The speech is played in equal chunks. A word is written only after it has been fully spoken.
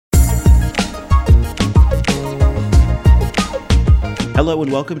Hello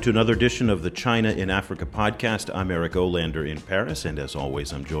and welcome to another edition of the China in Africa podcast. I'm Eric Olander in Paris, and as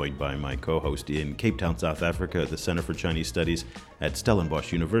always, I'm joined by my co-host in Cape Town, South Africa, at the Center for Chinese Studies at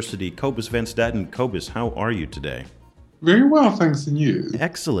Stellenbosch University, Cobus van Staden. Cobus, how are you today? Very well, thanks, and you?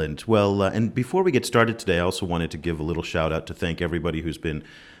 Excellent. Well, and before we get started today, I also wanted to give a little shout out to thank everybody who's been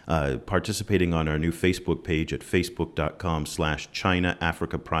participating on our new Facebook page at facebook.com/China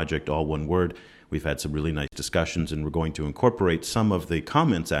Africa Project, all one word. We've had some really nice discussions, and we're going to incorporate some of the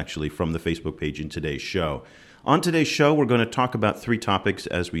comments actually from the Facebook page in today's show. On today's show, we're going to talk about three topics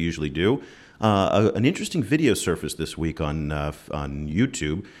as we usually do. An interesting video surfaced this week on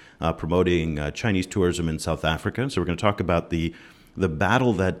YouTube promoting Chinese tourism in South Africa. So we're going to talk about the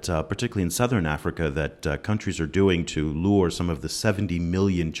battle that, particularly in Southern Africa, that countries are doing to lure some of the 70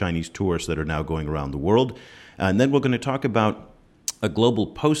 million Chinese tourists that are now going around the world. And then we're going to talk about a Global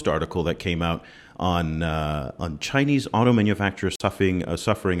Post article that came out on Chinese auto manufacturers suffering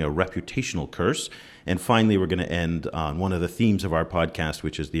a reputational curse. And finally, we're going to end on one of the themes of our podcast,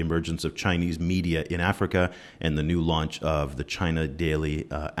 which is the emergence of Chinese media in Africa and the new launch of the China Daily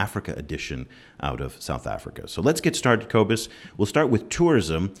Africa edition out of South Africa. So let's get started, Cobus. We'll start with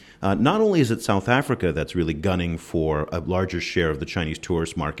tourism. Not only is it South Africa that's really gunning for a larger share of the Chinese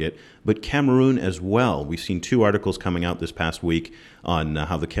tourist market, but Cameroon as well. We've seen two articles coming out this past week on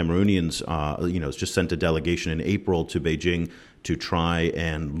how the Cameroonians, just sent a delegation in April to Beijing to try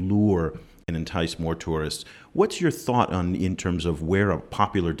and lure and entice more tourists. What's your thought in terms of where a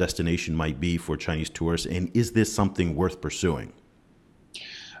popular destination might be for Chinese tourists, and is this something worth pursuing?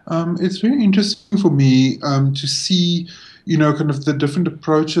 It's very interesting for me to see, kind of the different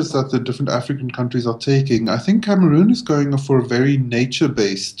approaches that the different African countries are taking. I think Cameroon is going for a very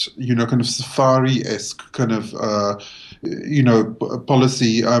nature-based, kind of safari-esque kind of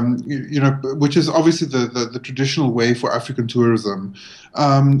policy, which is obviously the traditional way for African tourism.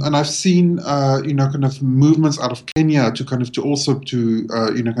 And I've seen, kind of movements out of Kenya to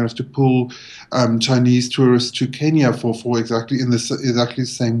pull Chinese tourists to Kenya for exactly the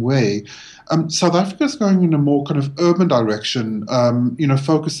same way. South Africa is going in a more kind of urban direction,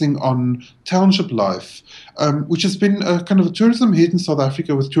 focusing on township life, which has been kind of a tourism hit in South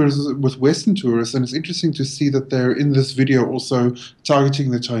Africa with Western tourists, and it's interesting to see that they're in this video also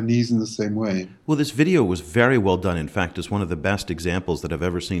targeting the Chinese in the same way. Well, this video was very well done. In fact, it's one of the best examples that I've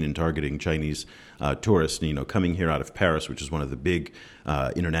ever seen in targeting Chinese tourists. Coming here out of Paris, which is one of the big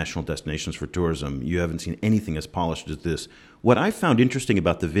international destinations for tourism, you haven't seen anything as polished as this. What I found interesting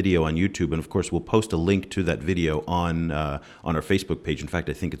about the video on YouTube, and of course we'll post a link to that video on our Facebook page. In fact,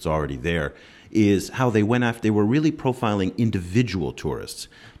 I think it's already there, is how they went after. They were really profiling individual tourists.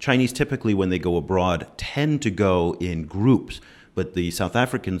 Chinese typically, when they go abroad, tend to go in groups. But the South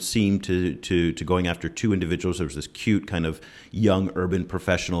Africans seemed to going after two individuals. There was this cute kind of young urban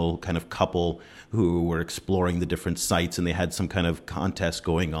professional kind of couple who were exploring the different sites, and they had some kind of contest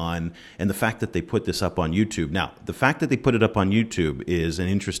going on. And the fact that they put this up on YouTube. Now, the fact that they put it up on YouTube is an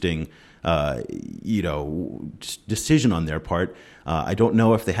interesting, decision on their part. I don't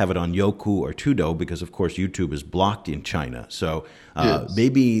know if they have it on Youku or Tudo because, of course, YouTube is blocked in China. So Yes.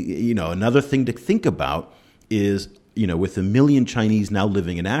 maybe, another thing to think about is, with 1 million Chinese now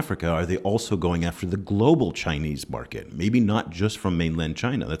living in Africa, are they also going after the global Chinese market? Maybe not just from mainland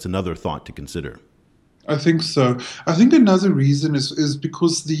China. That's another thought to consider. I think so. I think another reason is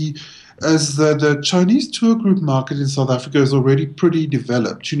because the Chinese tour group market in South Africa is already pretty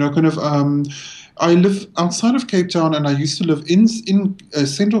developed. I live outside of Cape Town, and I used to live in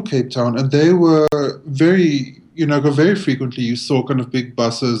central Cape Town, and they were very frequently you saw kind of big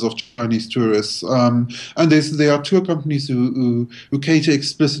buses of Chinese tourists, and there are tour companies who cater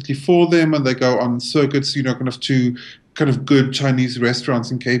explicitly for them, and they go on circuits, to kind of good Chinese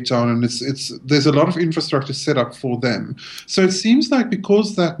restaurants in Cape Town, and there's a lot of infrastructure set up for them. So it seems like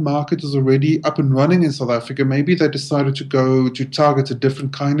because that market is already up and running in South Africa, maybe they decided to target a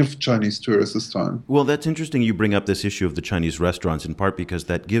different kind of Chinese tourists this time. Well, that's interesting you bring up this issue of the Chinese restaurants, in part because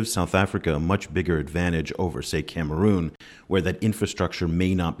that gives South Africa a much bigger advantage over, say, Cameroon, where that infrastructure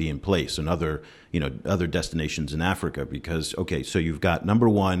may not be in place, and other destinations in Africa. Because, okay, so you've got, number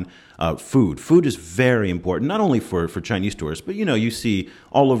one, food. Food is very important, not only for Chinese tourists, but, you see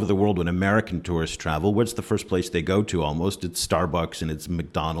all over the world when American tourists travel, what's the first place they go to almost? It's Starbucks and it's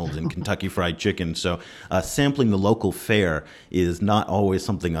McDonald's and Kentucky Fried Chicken. So sampling the local fare is not always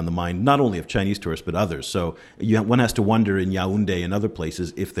something on the mind, not only of Chinese tourists, but others. So one has to wonder in Yaoundé and other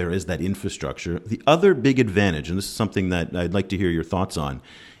places if there is that infrastructure. The other big advantage, and this is something that I'd like to hear your thoughts on,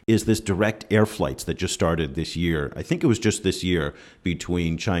 is this direct air flights that just started this year. I think it was just this year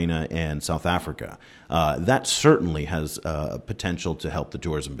between China and South Africa. That certainly has potential to help the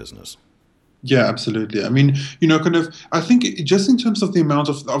tourism business. Yeah, absolutely. I mean, I think just in terms of the amount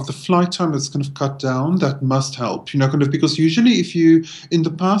of the flight time that's kind of cut down, that must help, because usually if you, in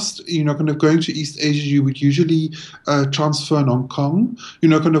the past, kind of going to East Asia, you would usually transfer in Hong Kong,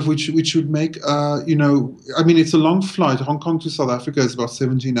 which would make, I mean, it's a long flight. Hong Kong to South Africa is about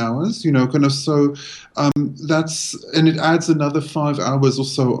 17 hours, so and it adds another 5 hours or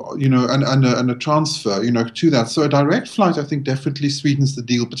so, and a transfer, to that. So a direct flight, I think, definitely sweetens the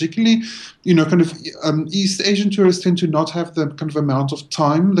deal, particularly, East Asian tourists tend to not have the kind of amount of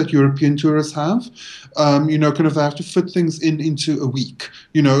time that European tourists have. They have to fit things into a week,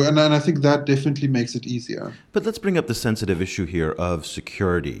 and I think that definitely makes it easier. But let's bring up the sensitive issue here of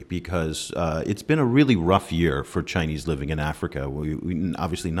security, because it's been a really rough year for Chinese living in Africa. We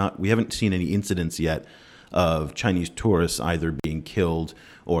haven't seen any incidents yet of Chinese tourists either being killed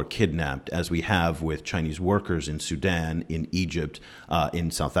or kidnapped, as we have with Chinese workers in Sudan, in Egypt,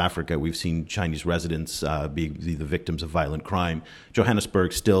 in South Africa. We've seen Chinese residents be the victims of violent crime.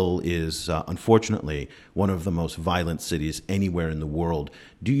 Johannesburg still is, unfortunately, one of the most violent cities anywhere in the world.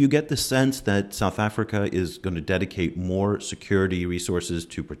 Do you get the sense that South Africa is going to dedicate more security resources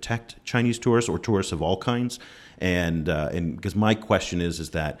to protect Chinese tourists or tourists of all kinds? And because my question is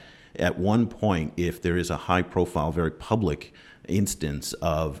that at one point, if there is a high-profile, very public instance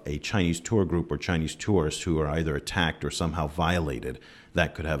of a Chinese tour group or Chinese tourists who are either attacked or somehow violated,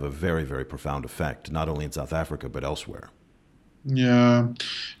 that could have a very, very profound effect, not only in South Africa, but elsewhere. Yeah,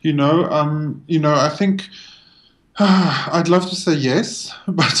 I think I'd love to say yes,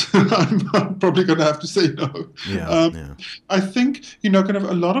 but I'm probably going to have to say no. Yeah. I think, kind of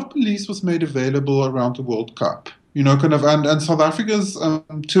a lot of police was made available around the World Cup. And South Africa's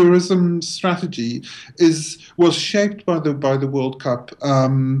tourism strategy was shaped by the World Cup,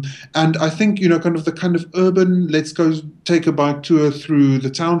 and I think the kind of urban, let's go take a bike tour through the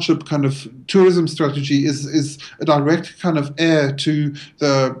township kind of tourism strategy is a direct kind of heir to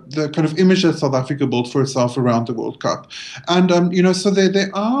the kind of image that South Africa built for itself around the World Cup, and so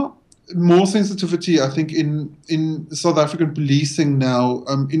there are more sensitivity, I think, in South African policing now,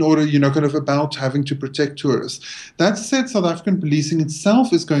 in order, kind of about having to protect tourists. That said, South African policing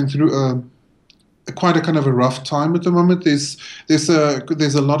itself is going through quite a kind of a rough time at the moment. There's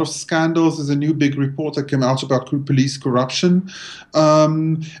a lot of scandals. There's a new big report that came out about police corruption,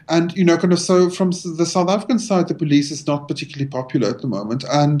 and kind of so from the South African side, the police is not particularly popular at the moment,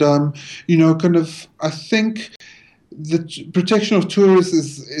 and kind of I think the protection of tourists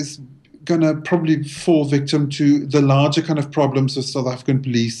is going to probably fall victim to the larger kind of problems of South African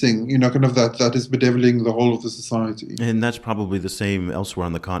policing, kind of that is bedeviling the whole of the society. And that's probably the same elsewhere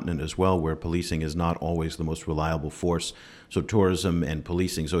on the continent as well, where policing is not always the most reliable force. So tourism and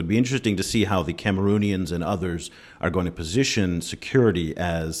policing. So it'd be interesting to see how the Cameroonians and others are going to position security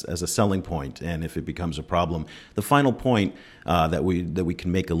as a selling point, and if it becomes a problem. The final point that we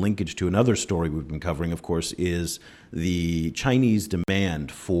can make a linkage to another story we've been covering, of course, is the Chinese demand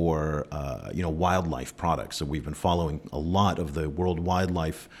for wildlife products. So we've been following a lot of the World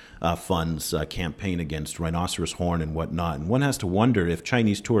Wildlife Fund's campaign against rhinoceros horn and whatnot. And one has to wonder, if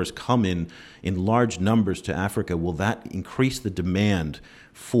Chinese tourists come in large numbers to Africa, will that increase the demand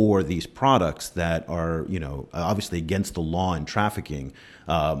for these products that are, obviously against the law and trafficking?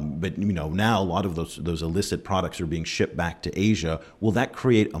 But now a lot of those illicit products are being shipped back to Asia. Will that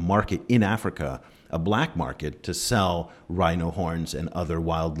create a market in Africa, a black market, to sell rhino horns and other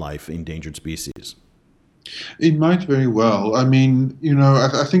wildlife endangered species? It might very well. I mean,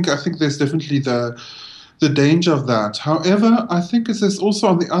 I think there's definitely the danger of that. However, I think there's also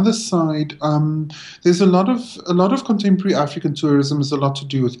on the other side, there's a lot of contemporary African tourism is a lot to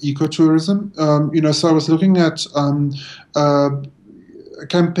do with ecotourism. So I was looking at a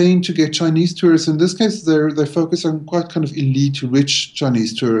campaign to get Chinese tourists. In this case, they focus on quite kind of elite, rich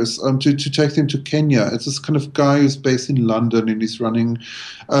Chinese tourists to take them to Kenya. It's this kind of guy who's based in London, and he's running.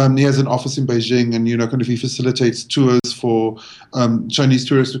 He has an office in Beijing, and kind of he facilitates tours for Chinese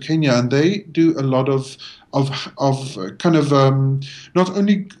tourists to Kenya, and they do a lot of kind of not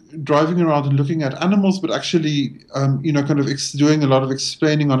only driving around and looking at animals, but actually kind of doing a lot of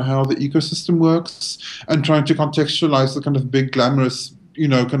explaining on how the ecosystem works and trying to contextualize the kind of big glamorous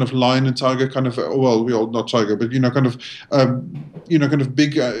kind of lion and tiger kind of, well, we all not tiger, but kind of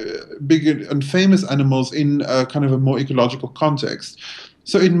big and famous animals in kind of a more ecological context.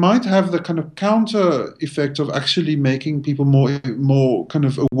 So it might have the kind of counter effect of actually making people more kind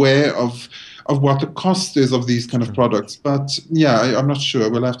of aware of what the cost is of these kind of products. But yeah, I'm not sure.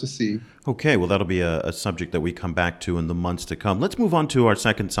 We'll have to see. Okay, well, that'll be a subject that we come back to in the months to come. Let's move on to our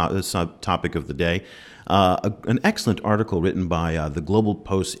second topic of the day. An excellent article written by the Global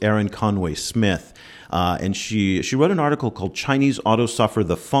Post's Erin Conway Smith. And she wrote an article called Chinese Autos Suffer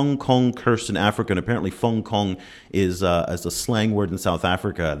the Feng Kong Curse in Africa. And apparently Feng Kong is as a slang word in South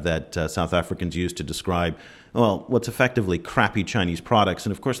Africa that South Africans use to describe, well, what's effectively crappy Chinese products.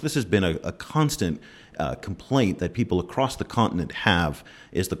 And of course, this has been a constant complaint that people across the continent have,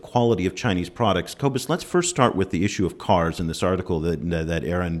 is the quality of Chinese products. Cobus, let's first start with the issue of cars in this article that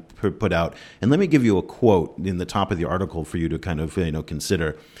Erin put out. And let me give you a quote in the top of the article for you to kind of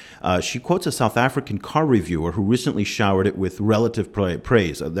consider. She quotes a South African car reviewer who recently showered it with relative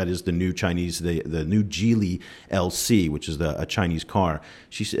praise. That is the new Chinese, the new Geely LC, which is a Chinese car.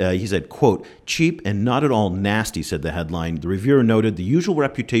 He said, quote, "Cheap and not at all nasty," said the headline. The reviewer noted the usual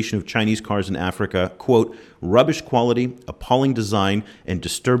reputation of Chinese cars in Africa, quote, "rubbish quality, appalling design, and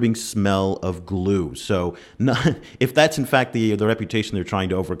disturbing smell of glue." So if that's in fact the reputation they're trying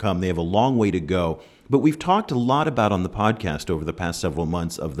to overcome, they have a long way to go. But we've talked a lot about on the podcast over the past several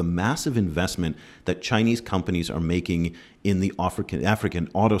months of the massive investment that Chinese companies are making in the African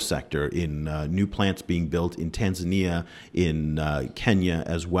auto sector, in new plants being built in Tanzania, in Kenya,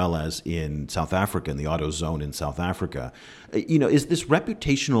 as well as in South Africa, in the auto zone in South Africa. Is this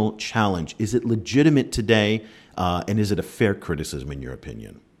reputational challenge, is it legitimate today? And is it a fair criticism in your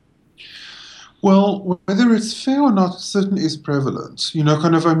opinion? Well, whether it's fair or not, it certainly is prevalent.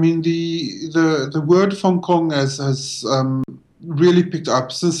 I mean, the word Hong Kong has really picked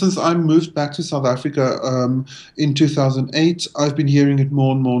up since I moved back to South Africa in 2008. I've been hearing it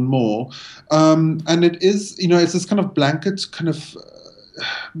more and more and more, and it is, it's this kind of blanket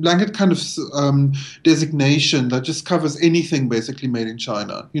designation that just covers anything basically made in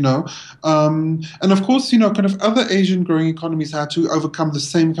China, and of course, other Asian growing economies had to overcome the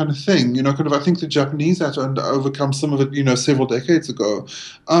same kind of thing, I think the Japanese had to overcome some of it, several decades ago.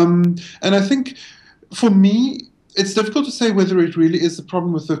 And I think for me, it's difficult to say whether it really is the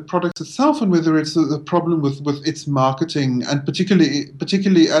problem with the product itself and whether it's the problem with its marketing, and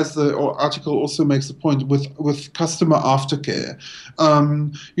particularly as the article also makes the point with customer aftercare.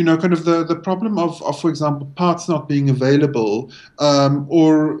 The problem of, for example, parts not being available,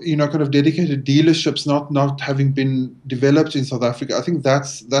 or dedicated dealerships not having been developed in South Africa. I think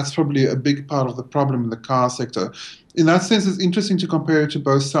that's probably a big part of the problem in the car sector. In that sense, it's interesting to compare it to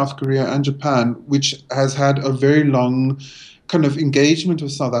both South Korea and Japan, which has had a very long kind of engagement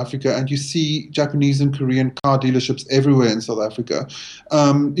with South Africa, and you see Japanese and Korean car dealerships everywhere in South Africa.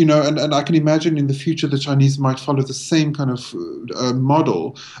 And I can imagine in the future the Chinese might follow the same kind of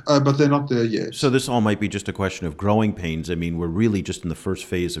model, but they're not there yet. So this all might be just a question of growing pains. I mean, we're really just in the first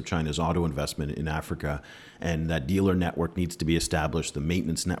phase of China's auto investment in Africa, and that dealer network needs to be established. The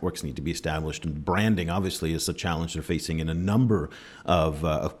maintenance networks need to be established, and branding obviously is a challenge they're facing in a number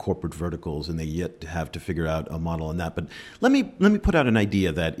of corporate verticals, and they yet have to figure out a model on that. But let me put out an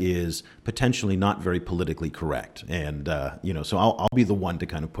idea that is potentially not very politically correct, and so I'll be the one to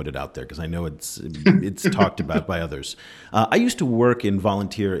kind of put it out there because I know it's talked about by others. I used to work and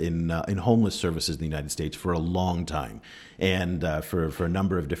volunteer in homeless services in the United States for a long time, and for a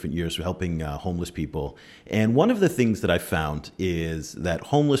number of different years, helping homeless people. And one of the things that I found is that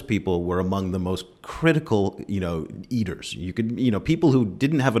homeless people were among the most critical, eaters. You could, people who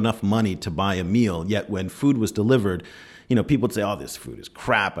didn't have enough money to buy a meal, yet when food was delivered, people would say, "Oh, this food is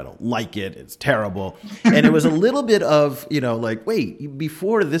crap. I don't like it. It's terrible." And it was a little bit of, like, wait,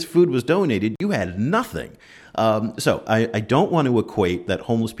 before this food was donated, you had nothing. So I don't want to equate that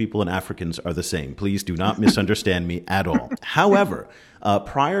homeless people and Africans are the same. Please do not misunderstand me at all. However,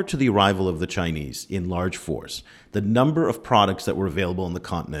 prior to the arrival of the Chinese in large force, the number of products that were available on the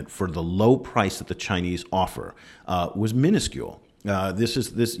continent for the low price that the Chinese offer was minuscule.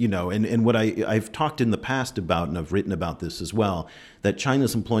 And what I've talked in the past about, and I've written about this as well, that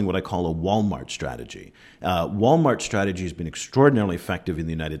China's employing what I call a Walmart strategy. Walmart strategy has been extraordinarily effective in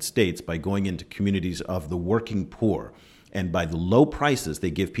the United States by going into communities of the working poor. And by the low prices, they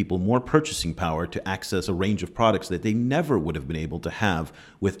give people more purchasing power to access a range of products that they never would have been able to have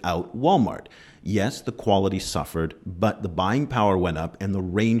without Walmart. Yes, the quality suffered, but the buying power went up and the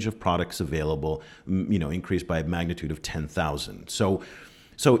range of products available, increased by a magnitude of 10,000. So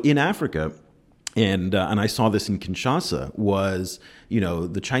in Africa, and I saw this in Kinshasa, was,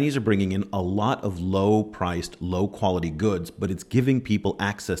 the Chinese are bringing in a lot of low-priced, low-quality goods, but it's giving people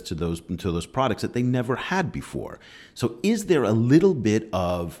access to those products that they never had before. So is there a little bit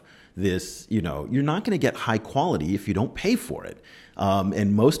of this, you're not going to get high quality if you don't pay for it.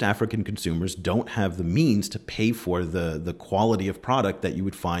 And most African consumers don't have the means to pay for the quality of product that you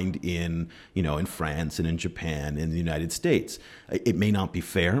would find in France and in Japan and the United States. It may not be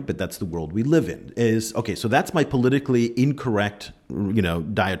fair, but that's the world we live in. So that's my politically incorrect,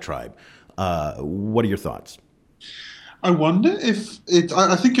 diatribe. What are your thoughts? I wonder if it.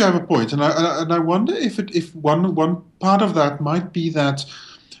 I think you have a point, and I wonder if one part of that might be that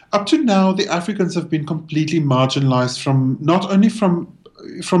up to now the Africans have been completely marginalized from not only from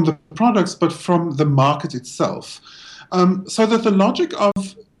the products but from the market itself. So that the logic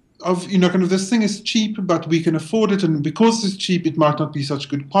of kind of this thing is cheap, but we can afford it, and because it's cheap, it might not be such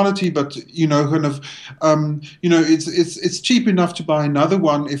good quality, but it's cheap enough to buy another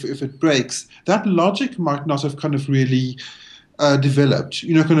one if it breaks. That logic might not have kind of really developed,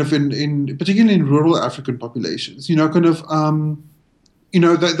 kind of in particularly in rural African populations, they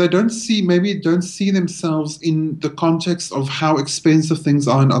don't see themselves in the context of how expensive things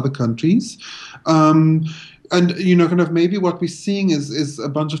are in other countries. And kind of maybe what we're seeing is a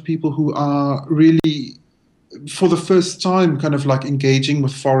bunch of people who are really, for the first time, kind of like engaging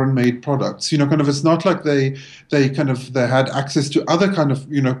with foreign-made products. Kind of it's not like they had access to other kind of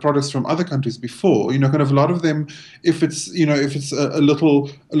products from other countries before. Kind of a lot of them, if it's a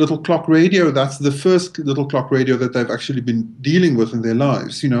little clock radio, that's the first little clock radio that they've actually been dealing with in their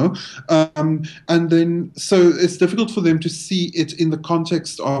lives. And then so it's difficult for them to see it in the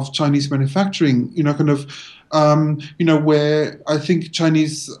context of Chinese manufacturing. Where I think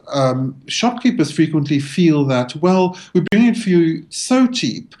Chinese shopkeepers frequently feel that, well, we're bringing it for you so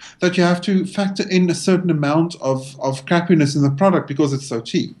cheap that you have to factor in a certain amount of crappiness in the product because it's so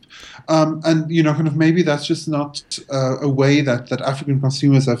cheap. And kind of maybe that's just not a way that African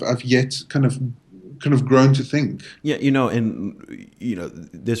consumers have yet kind of grown to think. Yeah,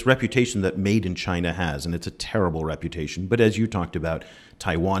 this reputation that made in China has, and it's a terrible reputation, but as you talked about,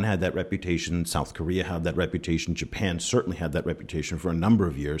 Taiwan had that reputation, South Korea had that reputation, Japan certainly had that reputation for a number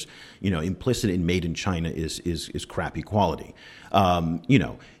of years. Implicit in made in China is crappy quality.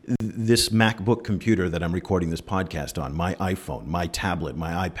 This MacBook computer that I'm recording this podcast on, my iPhone, my tablet,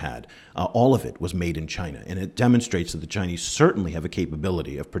 my iPad, all of it was made in China. And it demonstrates that the Chinese certainly have a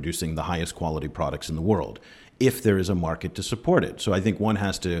capability of producing the highest quality products in the world, if there is a market to support it. So I think one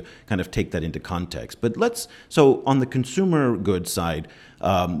has to kind of take that into context. But so on the consumer goods side,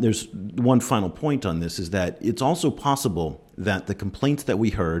 there's one final point on this, is that it's also possible that the complaints that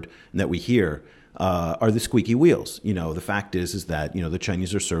we heard and that we hear are the squeaky wheels. The fact is that, the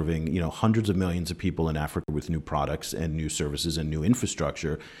Chinese are serving, hundreds of millions of people in Africa with new products and new services and new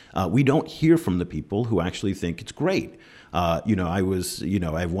infrastructure. We don't hear from the people who actually think it's great. I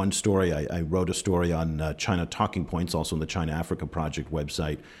have one story. I wrote a story on China Talking Points, also on the China Africa Project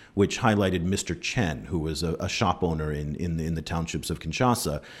website, which highlighted Mr. Chen, who was a shop owner in the townships of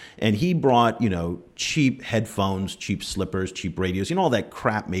Kinshasa. And he brought, cheap headphones, cheap slippers, cheap radios, all that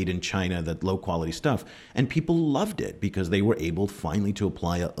crap made in China, that low quality stuff. And people loved it because they were able finally to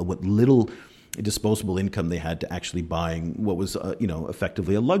apply what little disposable income they had to actually buying what was,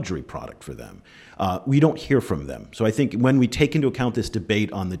 effectively a luxury product for them. We don't hear from them. So I think when we take into account this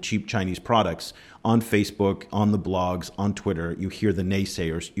debate on the cheap Chinese products on Facebook, on the blogs, on Twitter, you hear the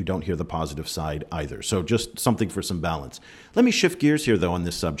naysayers, you don't hear the positive side either. So just something for some balance. Let me shift gears here, though, on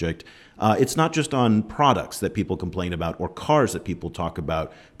this subject. It's not just on products that people complain about or cars that people talk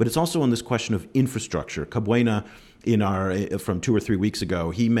about, but it's also on this question of infrastructure. Cabuena, from 2 or 3 weeks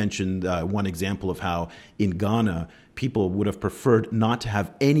ago, he mentioned one example of how in Ghana, people would have preferred not to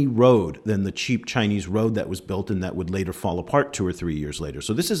have any road than the cheap Chinese road that was built and that would later fall apart 2 or 3 years later.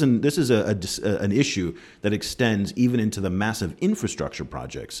 So this is an issue that extends even into the massive infrastructure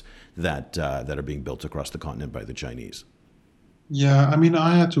projects that are being built across the continent by the Chinese. Yeah, I mean,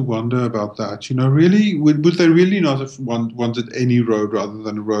 I had to wonder about that. Really, would they really not have wanted any road rather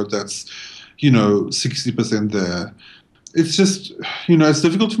than a road that's 60% there? It's just, it's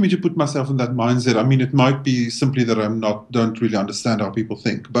difficult for me to put myself in that mindset. I mean, it might be simply that don't really understand how people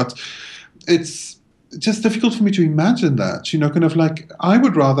think, but it's just difficult for me to imagine that, kind of like, I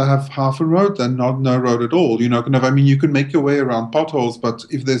would rather have half a road than no road at all, kind of, I mean, you can make your way around potholes, but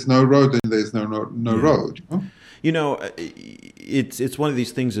if there's no road, then there's no road. It's one of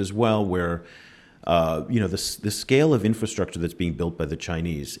these things as well where, the scale of infrastructure that's being built by the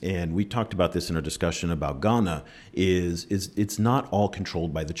Chinese, and we talked about this in our discussion about Ghana, is it's not all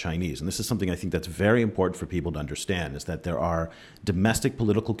controlled by the Chinese. And this is something I think that's very important for people to understand, is that there are domestic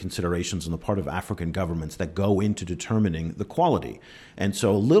political considerations on the part of African governments that go into determining the quality. And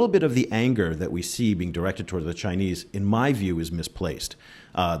so a little bit of the anger that we see being directed toward the Chinese, in my view, is misplaced.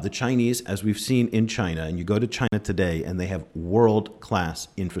 The Chinese, as we've seen in China, and you go to China today, and they have world-class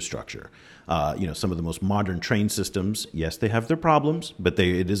infrastructure. Some of the most modern train systems. Yes, they have their problems, but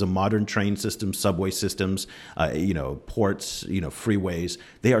it is a modern train system, subway systems, ports, freeways.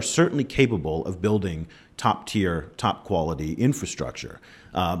 They are certainly capable of building top-tier, top-quality infrastructure.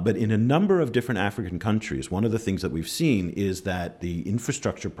 But in a number of different African countries, one of the things that we've seen is that the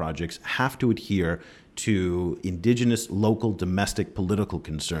infrastructure projects have to adhere to indigenous, local, domestic political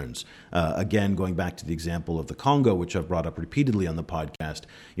concerns. Again, going back to the example of the Congo, which I've brought up repeatedly on the podcast,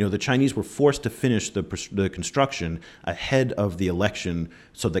 the Chinese were forced to finish the construction ahead of the election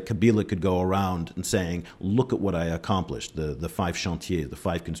so that Kabila could go around and saying, look at what I accomplished, the 5 chantiers, the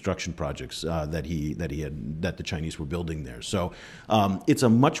 5 construction projects that the Chinese were building there. So it's a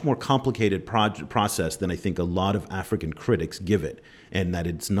much more complicated process than I think a lot of African critics give it, and that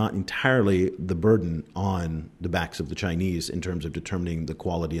it's not entirely the burden on the backs of the Chinese in terms of determining the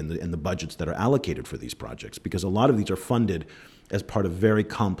quality and the budgets that are allocated for these projects, because a lot of these are funded as part of very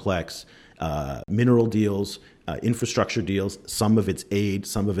complex mineral deals, infrastructure deals. Some of it's aid,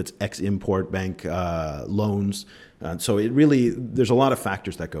 some of it's ex-import bank loans. So there's a lot of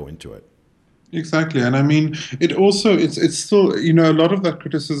factors that go into it. Exactly. And I mean, it's still, a lot of that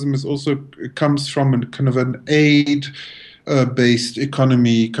criticism comes from a kind of an aid based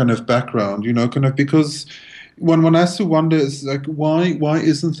economy kind of background, kind of, because one has to wonder is like, why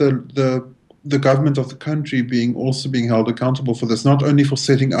isn't the government of the country being held accountable for this, not only for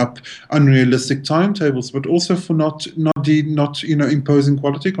setting up unrealistic timetables, but also for not imposing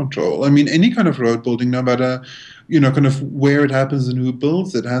quality control. I mean, any kind of road building, no matter kind of where it happens and who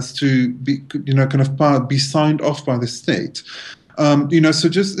builds it, has to be be signed off by the state. So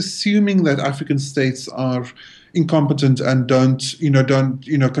just assuming that African states are incompetent and don't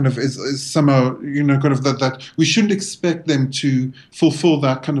kind of is somehow kind of that we shouldn't expect them to fulfill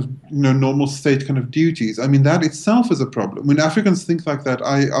that kind of normal state kind of duties. I mean, that itself is a problem. When Africans think like that,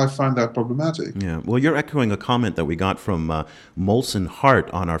 I find that problematic. Yeah, well, you're echoing a comment that we got from Molson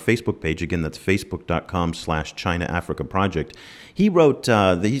Hart on our Facebook page. Again, that's facebook.com/China Africa Project. He wrote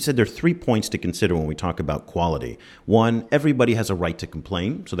he said there are 3 points to consider when we talk about quality. One, everybody has a right to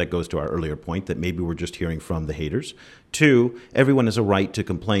complain. So that goes to our earlier point that maybe we're just hearing from the haters. 2, everyone has a right to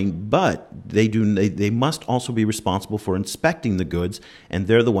complain, but they must also be responsible for inspecting the goods, and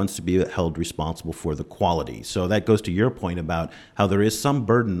they're the ones to be held responsible for the quality. So that goes to your point about how there is some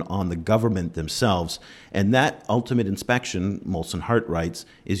burden on the government themselves, and that ultimate inspection, Molson Hart writes,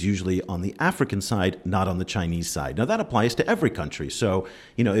 is usually on the African side, not on the Chinese side. Now that applies to every country. So,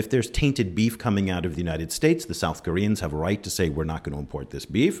 if there's tainted beef coming out of the United States, the South Koreans have a right to say, we're not going to import this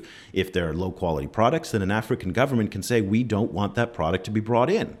beef. If there are low quality products, then an African government can say, we don't want that product to be brought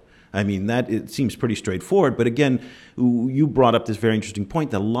in. I mean, it seems pretty straightforward. But again, you brought up this very interesting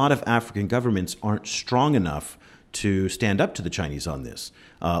point that a lot of African governments aren't strong enough to stand up to the Chinese on this.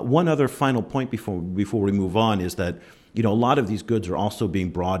 One other final point before we move on is that a lot of these goods are also being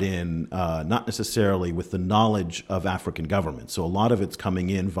brought in not necessarily with the knowledge of African governments. So a lot of it's coming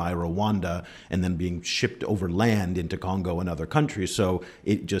in via Rwanda and then being shipped over land into Congo and other countries. So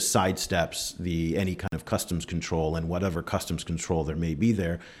it just sidesteps any kind of customs control, and whatever customs control there may be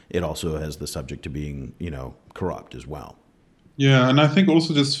there, it also has the subject to being, corrupt as well. Yeah, and I think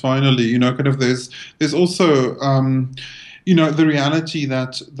also just finally, kind of there's also the reality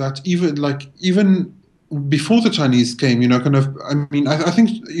that even before the Chinese came, kind of, I mean, I think,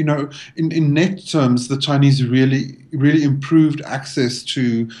 in net terms, the Chinese really improved access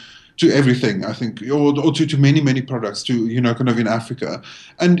to everything, I think, or to many products, to, kind of in Africa.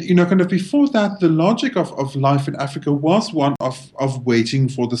 And, kind of before that, the logic of life in Africa was one of waiting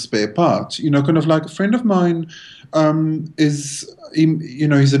for the spare part. Kind of like a friend of mine he's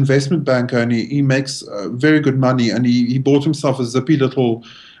an investment banker, and he makes very good money, and he bought himself a zippy little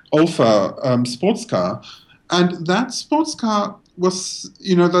Alpha sports car, and that sports car was,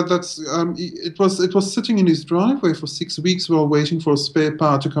 it was sitting in his driveway for 6 weeks while waiting for a spare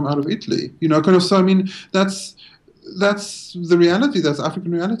part to come out of Italy. Kind of. So I mean, that's the reality. That's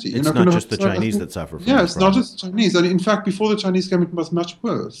African reality. It's not just the Chinese that suffer from this. Yeah, it's not just the Chinese. And in fact, before the Chinese came, it was much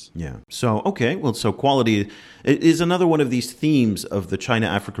worse. Yeah. So, okay. Well, so quality is another one of these themes of the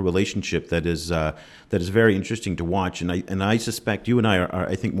China-Africa relationship that is very interesting to watch. And I suspect you and I are,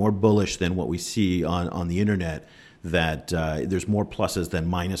 I think, more bullish than what we see on the internet, that there's more pluses than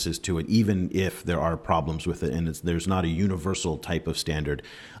minuses to it, even if there are problems with it, and there's not a universal type of standard.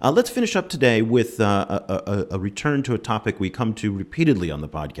 Let's finish up today with a return to a topic we come to repeatedly on the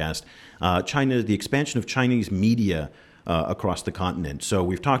podcast, the expansion of Chinese media across the continent. So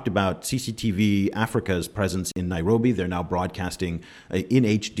we've talked about CCTV Africa's presence in Nairobi. They're now broadcasting in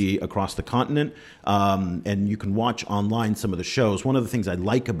HD across the continent, and you can watch online some of the shows. One of the things I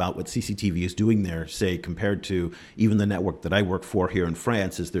like about what CCTV is doing there, say, compared to even the network that I work for here in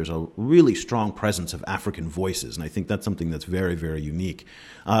France, is there's a really strong presence of African voices, and I think that's something that's very, very unique.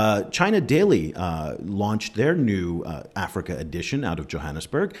 China Daily launched their new Africa edition out of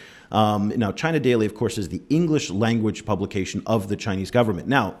Johannesburg. Now, China Daily, of course, is the English language publication of the Chinese government.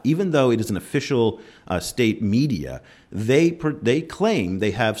 Now, even though it is an official state media, they claim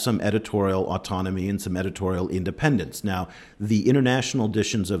they have some editorial autonomy and some editorial independence. Now, the international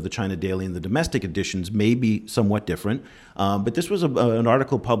editions of the China Daily and the domestic editions may be somewhat different, but this was an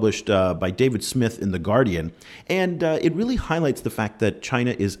article published by David Smith in The Guardian, and it really highlights the fact that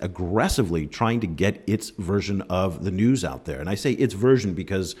China is aggressively trying to get its version of the news out there. And I say its version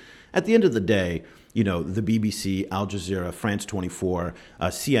because at the end of the day, you know, the BBC, Al Jazeera, France 24,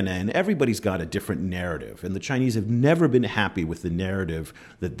 CNN, everybody's got a different narrative. And the Chinese have never been happy with the narrative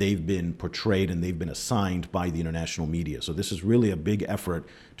that they've been portrayed and they've been assigned by the international media. So this is really a big effort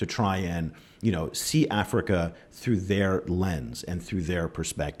to try and, you know, see Africa through their lens and through their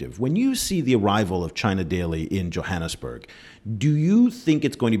perspective. When you see the arrival of China Daily in Johannesburg, do you think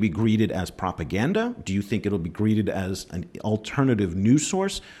it's going to be greeted as propaganda? Do you think it'll be greeted as an alternative news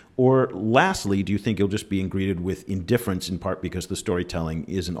source? Or lastly, do you think it'll just be greeted with indifference, in part because the storytelling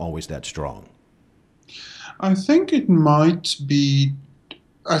isn't always that strong? I think it might be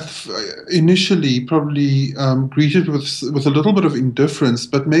initially probably greeted with a little bit of indifference,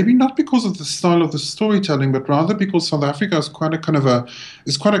 but maybe not because of the style of the storytelling, but rather because South Africa is quite a kind of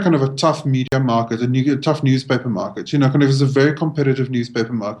a tough media market, a tough newspaper market. You know, kind of is a very competitive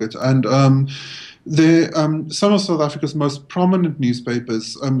newspaper market, and some of South Africa's most prominent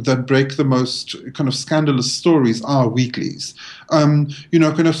newspapers that break the most kind of scandalous stories are weeklies. As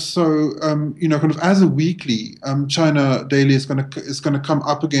a weekly, China Daily is going to come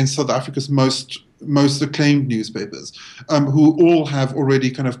up against South Africa's most acclaimed newspapers, who all have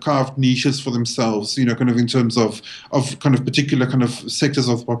already kind of carved niches for themselves, you know, kind of in terms of kind of particular kind of sectors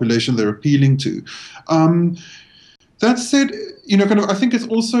of the population they're appealing to. That said, you know, kind of, I think it's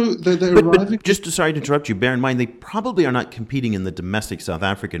also they're arriving. Just sorry to interrupt you. Bear in mind, they probably are not competing in the domestic South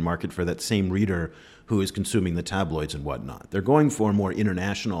African market for that same reader who is consuming the tabloids and whatnot. They're going for a more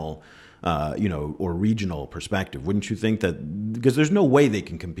international, or regional perspective. Wouldn't you think that? Because there's no way they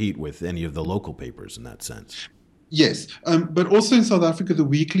can compete with any of the local papers in that sense. Yes, but also in South Africa, the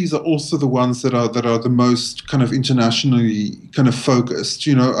weeklies are also the ones that are the most kind of internationally kind of focused.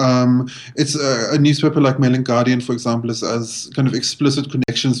 You know, it's a newspaper like Mail and Guardian, for example, has kind of explicit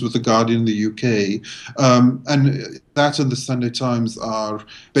connections with the Guardian in the UK, and that and the Sunday Times are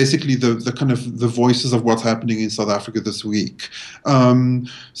basically the kind of the voices of what's happening in South Africa this week. And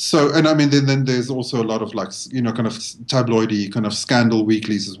I mean, then there's also a lot of, like, you know, kind of tabloidy kind of scandal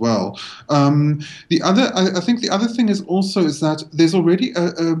weeklies as well. I think the other thing is that there's already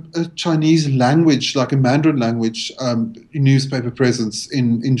a Chinese language, like a Mandarin language newspaper presence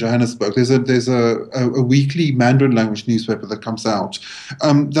in Johannesburg. There's a weekly Mandarin language newspaper that comes out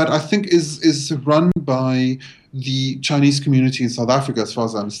that I think is run by the Chinese community in South Africa, as far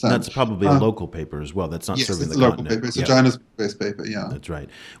as I understand. That's probably a local paper as well. That's not serving the local continent. Paper. It's a Johannesburg-based paper, yeah. That's right.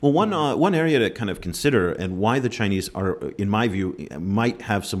 Well, one area to kind of consider, and why the Chinese are, in my view, might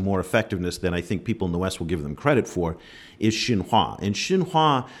have some more effectiveness than I think people in the West will give them credit for, is Xinhua. And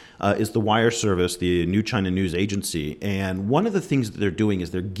Xinhua is the wire service, the New China News Agency. And one of the things that they're doing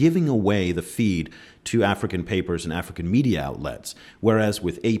is they're giving away the feed to African papers and African media outlets. Whereas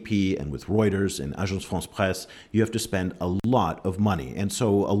with AP and with Reuters and Agence France Presse, you have to spend a lot of money. And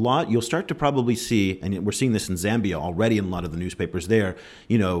so you'll start to probably see, and we're seeing this in Zambia already in a lot of the newspapers there,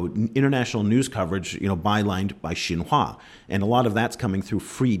 you know, international news coverage, you know, bylined by Xinhua. And a lot of that's coming through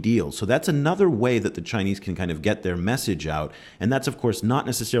free deals. So that's another way that the Chinese can kind of get their message out. And that's, of course, not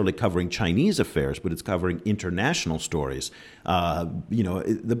necessarily covering Chinese affairs, but it's covering international stories.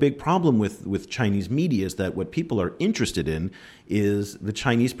 The big problem with Chinese media is that what people are interested in is the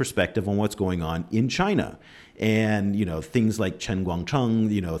Chinese perspective on what's going on in China. And, you know, things like Chen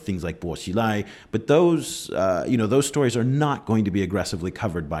Guangcheng, you know, things like Bo Xilai, but those stories are not going to be aggressively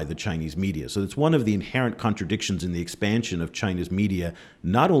covered by the Chinese media. So it's one of the inherent contradictions in the expansion of China's media,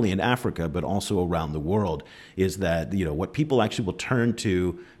 not only in Africa, but also around the world, is that, you know, what people actually will turn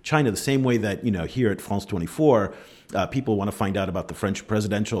to China the same way that, you know, here at France 24, people want to find out about the French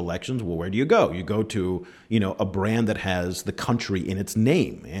presidential elections. Well, where do you go? You go to, you know, a brand that has the country in its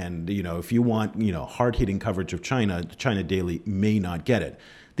name. And, you know, if you want, you know, hard-hitting coverage of China, China Daily may not get it.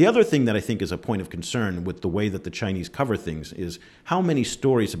 The other thing that I think is a point of concern with the way that the Chinese cover things is how many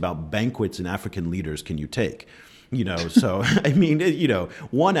stories about banquets and African leaders can you take? So I mean,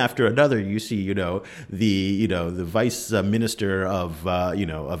 one after another, you see, the vice minister of,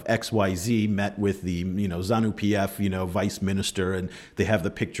 of XYZ met with the, ZANU PF, vice minister, and they have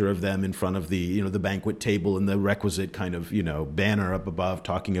the picture of them in front of the, the banquet table and the requisite kind of, banner up above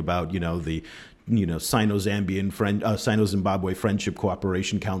talking about, the Sino-Zimbabwe Friendship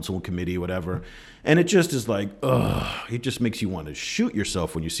Cooperation Council Committee, whatever. And it just is like, ugh, it just makes you want to shoot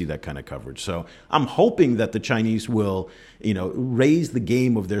yourself when you see that kind of coverage. So I'm hoping that the Chinese will, raise the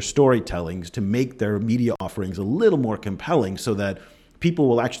game of their storytellings to make their media offerings a little more compelling so that people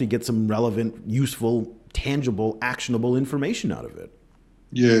will actually get some relevant, useful, tangible, actionable information out of it.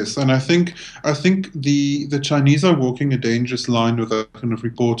 Yes, and I think the Chinese are walking a dangerous line with that kind of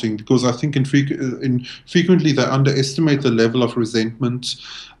reporting because I think frequently they underestimate the level of resentment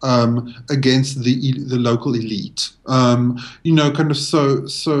against the local elite. Kind of That's a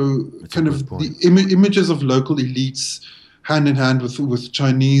kind good of the point. images of local elites hand in hand with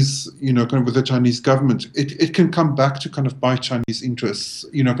Chinese, kind of with the Chinese government, it can come back to kind of bite Chinese interests,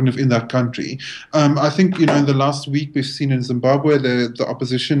 kind of in that country. I think, in the last week we've seen in Zimbabwe the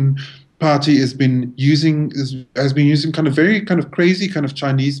opposition party has been using kind of very kind of crazy kind of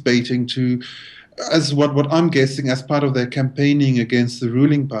Chinese baiting to as what I'm guessing as part of their campaigning against the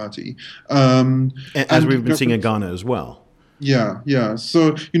ruling party. As And we've been seeing in Ghana as well. yeah, yeah.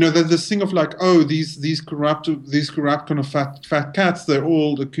 So there's this thing of like, oh, these corrupt kind of fat cats. They're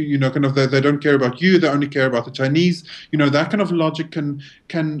all kind of they don't care about you. They only care about the Chinese. That kind of logic can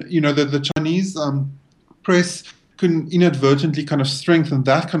the Chinese press can inadvertently kind of strengthen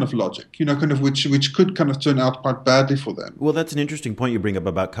that kind of logic. Kind of which could kind of turn out quite badly for them. Well, that's an interesting point you bring up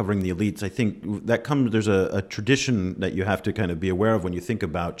about covering the elites. I think there's a tradition that you have to kind of be aware of when you think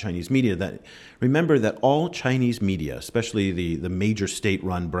about Chinese media, that remember that all Chinese media, especially the major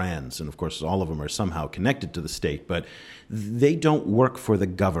state-run brands, and of course all of them are somehow connected to the state, but they don't work for the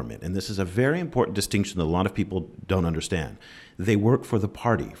government. And this is a very important distinction that a lot of people don't understand. They work for the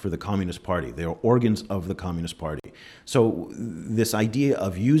party, for the Communist Party. They are organs of the Communist Party. So this idea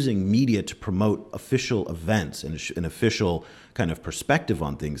of using media to promote official events and an official kind of perspective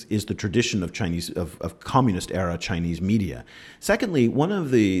on things is the tradition of communist era Chinese media. Secondly, one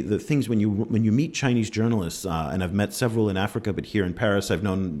of the things when you meet Chinese journalists, and I've met several in Africa, but here in Paris I've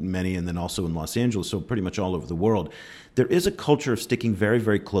known many, and then also in Los Angeles, so pretty much all over the world, there is a culture of sticking very,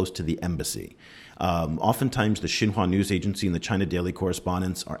 very close to the embassy. Oftentimes, the Xinhua news agency and the China Daily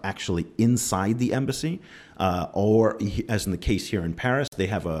correspondents are actually inside the embassy, or as in the case here in Paris, they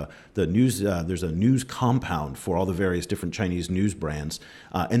have there's a news compound for all the various different Chinese news brands,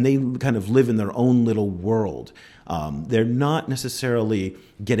 and they kind of live in their own little world. They're not necessarily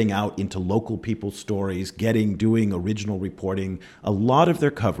getting out into local people's stories, doing original reporting. A lot of their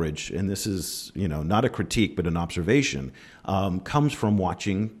coverage, and this is not a critique but an observation, comes from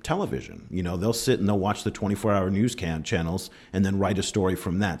watching television. They'll sit and they'll watch the 24-hour news channels and then write a story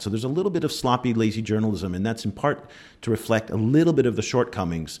from that. So there's a little bit of sloppy, lazy journalism, and that's in part to reflect a little bit of the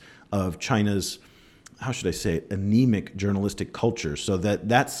shortcomings of China's, how should I say it, anemic journalistic culture. So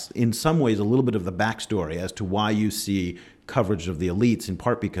that's in some ways a little bit of the backstory as to why you see coverage of the elites, in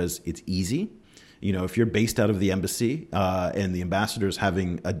part because it's easy. If you're based out of the embassy and the ambassador is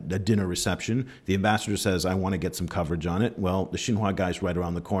having a dinner reception, the ambassador says, I want to get some coverage on it. Well, the Xinhua guy's right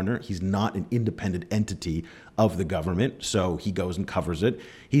around the corner. He's not an independent entity of the government, so he goes and covers it.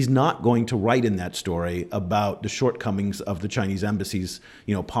 He's not going to write in that story about the shortcomings of the Chinese embassy's,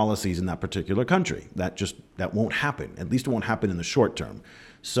 policies in that particular country. That won't happen. At least it won't happen in the short term.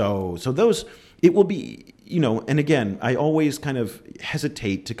 So it will be, and again, I always kind of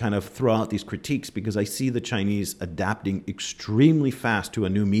hesitate to kind of throw out these critiques because I see the Chinese adapting extremely fast to a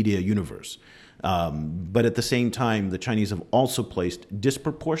new media universe. But at the same time, the Chinese have also placed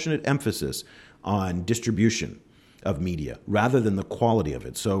disproportionate emphasis on distribution of media rather than the quality of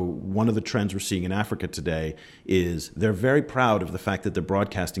it. So one of the trends we're seeing in Africa today is they're very proud of the fact that they're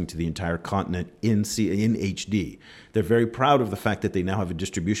broadcasting to the entire continent in HD. They're very proud of the fact that they now have a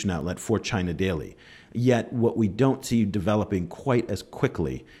distribution outlet for China Daily. Yet what we don't see developing quite as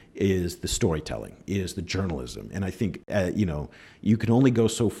quickly is the storytelling, is the journalism. And I think, you can only go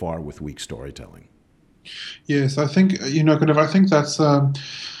so far with weak storytelling. Yes, I think I think that's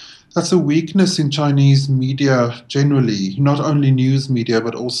a weakness in Chinese media generally, not only news media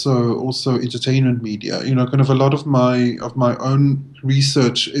but also entertainment media. Kind of a lot of my own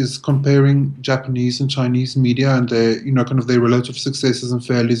research is comparing Japanese and Chinese media and their kind of their relative successes and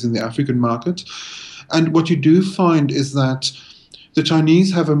failures in the African market. And what you do find is that the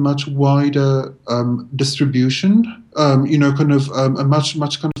Chinese have a much wider distribution. A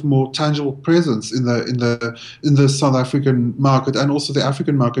much kind of more tangible presence in the South African market and also the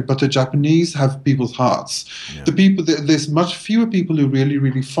African market. But the Japanese have people's hearts. Yeah. There's much fewer people who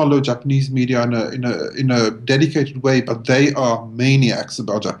really follow Japanese media in a dedicated way, but they are maniacs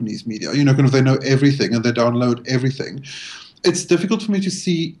about Japanese media. They know everything and they download everything. It's difficult for me to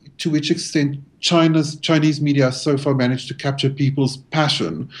see to which extent Chinese media has so far managed to capture people's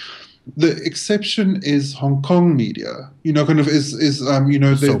passion. The exception is Hong Kong media. Soap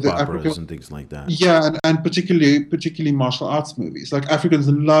the operas African. and things like that. Yeah, and particularly martial arts movies. Like Africans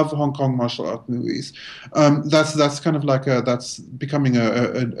love Hong Kong martial art movies. That's kind of like that's becoming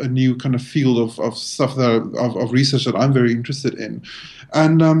a new kind of field of stuff of research that I'm very interested in,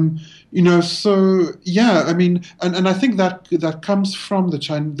 and so yeah, I mean, and I think that comes from the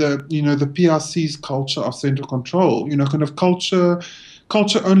the PRC's culture of central control.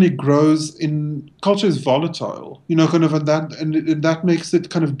 Culture only grows in culture is volatile, and that makes it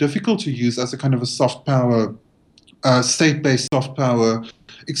kind of difficult to use as a kind of a soft power, state-based soft power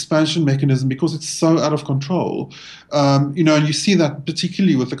expansion mechanism because it's so out of control. And you see that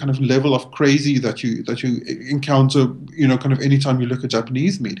particularly with the kind of level of crazy that you encounter, kind of anytime you look at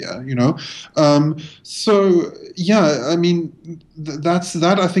Japanese media. So yeah, I mean,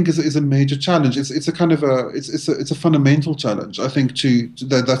 that I think is a major challenge. It's a kind of it's a fundamental challenge, I think,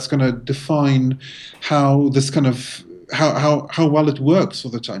 that's going to define how this kind of how well it works for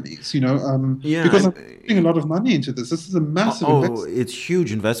the Chinese, Yeah, because I'm putting a lot of money into this. This is a massive investment. it's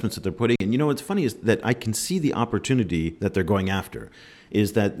huge investments that they're putting in. What's funny is that I can see the opportunity that they're going after.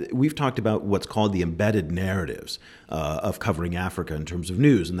 Is that we've talked about what's called the embedded narratives of covering Africa in terms of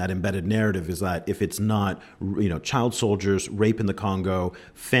news, and that embedded narrative is that if it's not, child soldiers, rape in the Congo,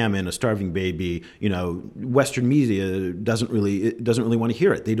 famine, a starving baby, Western media doesn't really want to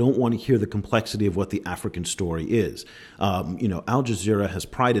hear it. They don't want to hear the complexity of what the African story is. Al Jazeera has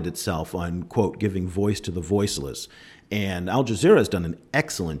prided itself on, quote, giving voice to the voiceless. And Al Jazeera has done an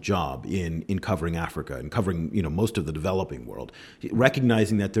excellent job in covering Africa and covering most of the developing world,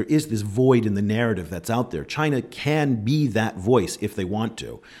 recognizing that there is this void in the narrative that's out there. China can be that voice if they want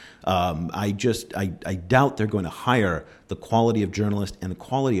to. I doubt they're going to hire the quality of journalists and the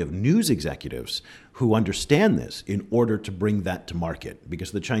quality of news executives who understand this in order to bring that to market,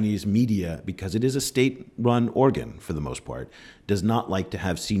 because the Chinese media, because it is a state-run organ for the most part, does not like to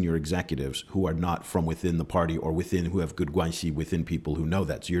have senior executives who are not from within the party or who have good guanxi within people who know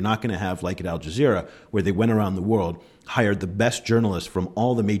that. So you're not going to have, like at Al Jazeera, where they went around the world, hired the best journalists from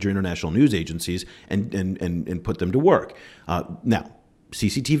all the major international news agencies and put them to work. Now,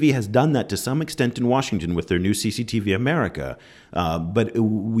 CCTV has done that to some extent in Washington with their new CCTV America, but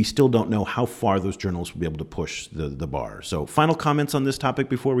we still don't know how far those journalists will be able to push the bar. So final comments on this topic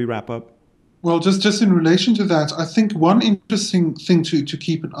before we wrap up? Well, just in relation to that, I think one interesting thing to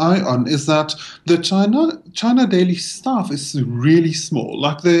keep an eye on is that the China Daily staff is really small.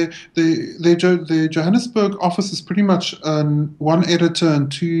 Like the Johannesburg office is pretty much one editor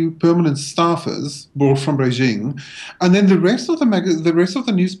and two permanent staffers brought from Beijing, and then the rest of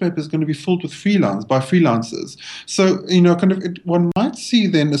the newspaper is going to be filled with freelancers. So one might see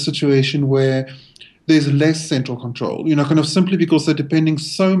then a situation where there's less central control, kind of simply because they're depending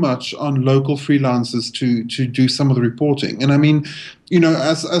so much on local freelancers to do some of the reporting. And I mean,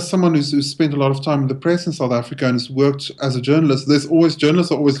 as someone who's spent a lot of time in the press in South Africa and has worked as a journalist,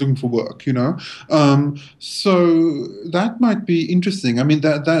 journalists are always looking for work, So that might be interesting. I mean,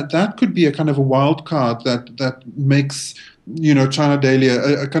 that could be a kind of a wild card that makes China Daily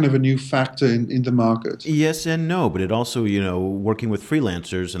a kind of a new factor in the market. Yes and no, but it also, working with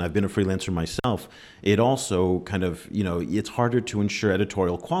freelancers, and I've been a freelancer myself, it also kind of, it's harder to ensure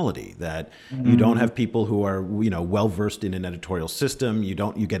editorial quality, that you don't have people who are, well-versed in an editorial system. You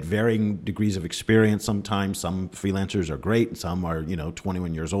get varying degrees of experience sometimes. Some freelancers are great, and some are,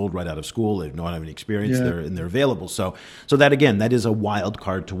 21 years old, right out of school. They don't have any experience, they're available. So that, again, that is a wild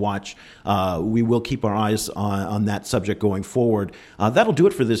card to watch. We will keep our eyes on that subject going forward. That'll do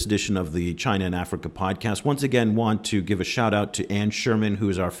it for this edition of the China and Africa podcast. Once again, want to give a shout out to Ann Sherman, who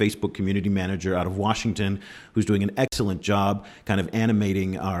is our Facebook community manager out of Washington, who's doing an excellent job kind of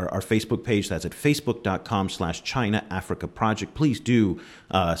animating our Facebook page. That's at facebook.com/China Africa Project. Please do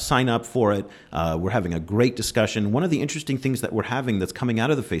sign up for it. We're having a great discussion. One of the interesting things that we're having that's coming out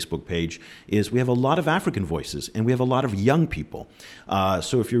of the Facebook page is we have a lot of African voices and we have a lot of young people.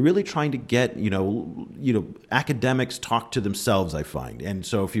 So if you're really trying to get, academics talking talk to themselves, I find. And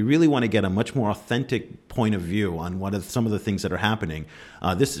so if you really want to get a much more authentic point of view on what are some of the things that are happening,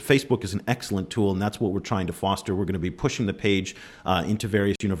 Facebook is an excellent tool, and that's what we're trying to foster. We're going to be pushing the page into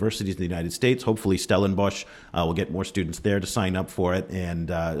various universities in the United States. Hopefully Stellenbosch will get more students there to sign up for it, and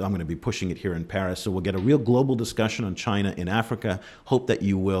I'm going to be pushing it here in Paris. So we'll get a real global discussion on China in Africa. Hope that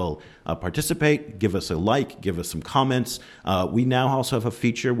you will participate, give us a like, give us some comments. We now also have a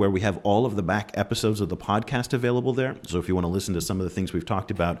feature where we have all of the back episodes of the podcast available there. So if you want to listen to some of the things we've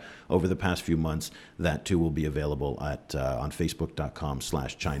talked about over the past few months, that too will be available at on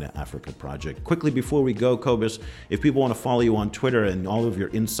facebook.com/China Africa Project. Quickly before we go, Cobus, if people want to follow you on Twitter and all of your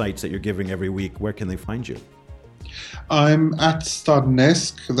insights that you're giving every week, where can they find you? I'm at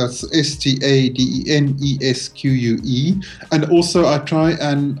Stadenesque, that's Stadenesque, and also I try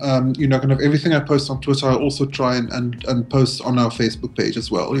and kind of everything I post on Twitter, I also try and post on our Facebook page as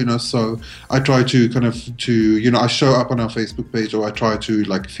well. So I try to I show up on our Facebook page, or I try to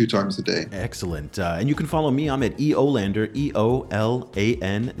like a few times a day. Excellent. And you can follow me. I'm at EOLander,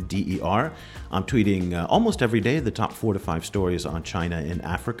 EOLANDER. I'm tweeting almost every day the top 4 to 5 stories on China and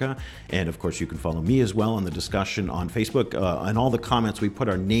Africa. And of course, you can follow me as well on the discussion on Facebook. And all the comments, we put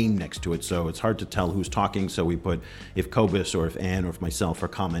our name next to it, so it's hard to tell who's talking. So we put, if Cobus or if Anne or if myself are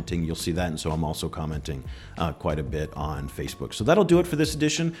commenting, you'll see that. And so I'm also commenting quite a bit on Facebook. So that'll do it for this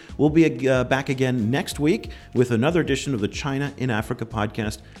edition. We'll be back again next week with another edition of the China in Africa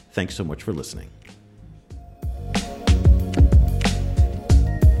podcast. Thanks so much for listening.